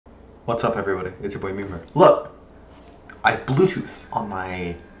What's up, everybody? It's your boy Memer. Look, I have Bluetooth on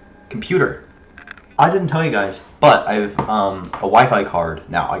my computer. I didn't tell you guys, but I have a Wi-Fi card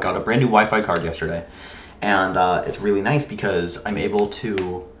now. I got a brand new Wi-Fi card yesterday, and it's really nice because I'm able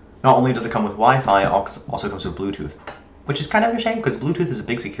to. Not only does it come with Wi-Fi, it also comes with Bluetooth, which is kind of a shame because Bluetooth is a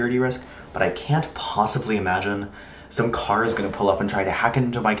big security risk. But I can't possibly imagine some car is going to pull up and try to hack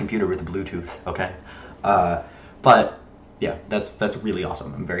into my computer with Bluetooth. Okay, but yeah, that's really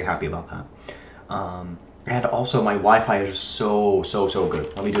awesome. I'm very happy about that. And also my Wi-Fi is just so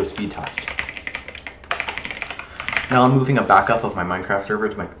good. Let me do a speed test. Now I'm moving a backup of my Minecraft server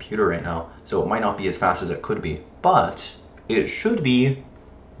to my computer right now, so it might not be as fast as it could be, but it should be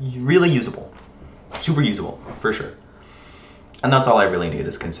really usable. Super usable, for sure. And that's all I really need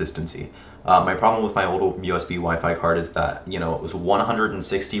is consistency. My problem with my old USB Wi-Fi card is that, you know, it was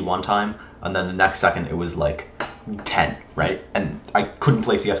 160 one time, and then the next second it was like 10, right? And I couldn't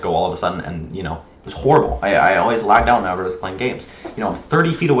play CSGO all of a sudden, and, you know, it was horrible. I always lagged out whenever I was playing games. You know, I'm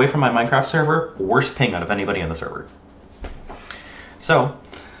 30 feet away from my Minecraft server, worst ping out of anybody in the server. So,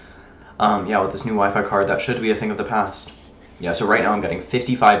 yeah, with this new Wi-Fi card, that should be a thing of the past. Yeah, so right now I'm getting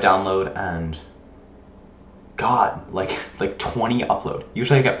 55 download and God, like 20 upload.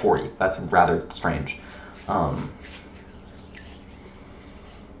 Usually I get 40. That's rather strange.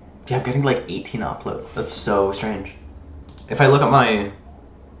 Yeah, I'm getting like 18 upload. That's so strange. If I look at my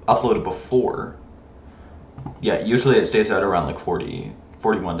upload before, yeah, usually it stays at around like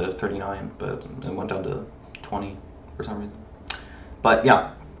 41 to 39, but it went down to 20 for some reason. But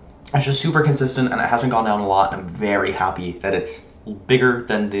yeah, it's just super consistent and it hasn't gone down a lot. I'm very happy that it's bigger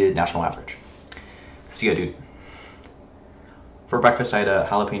than the national average. See ya, dude. For breakfast, I had a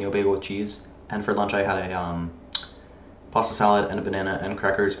jalapeno bagel with cheese, and for lunch, I had a pasta salad and a banana and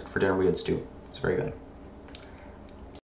crackers. For dinner, we had stew. It's very good.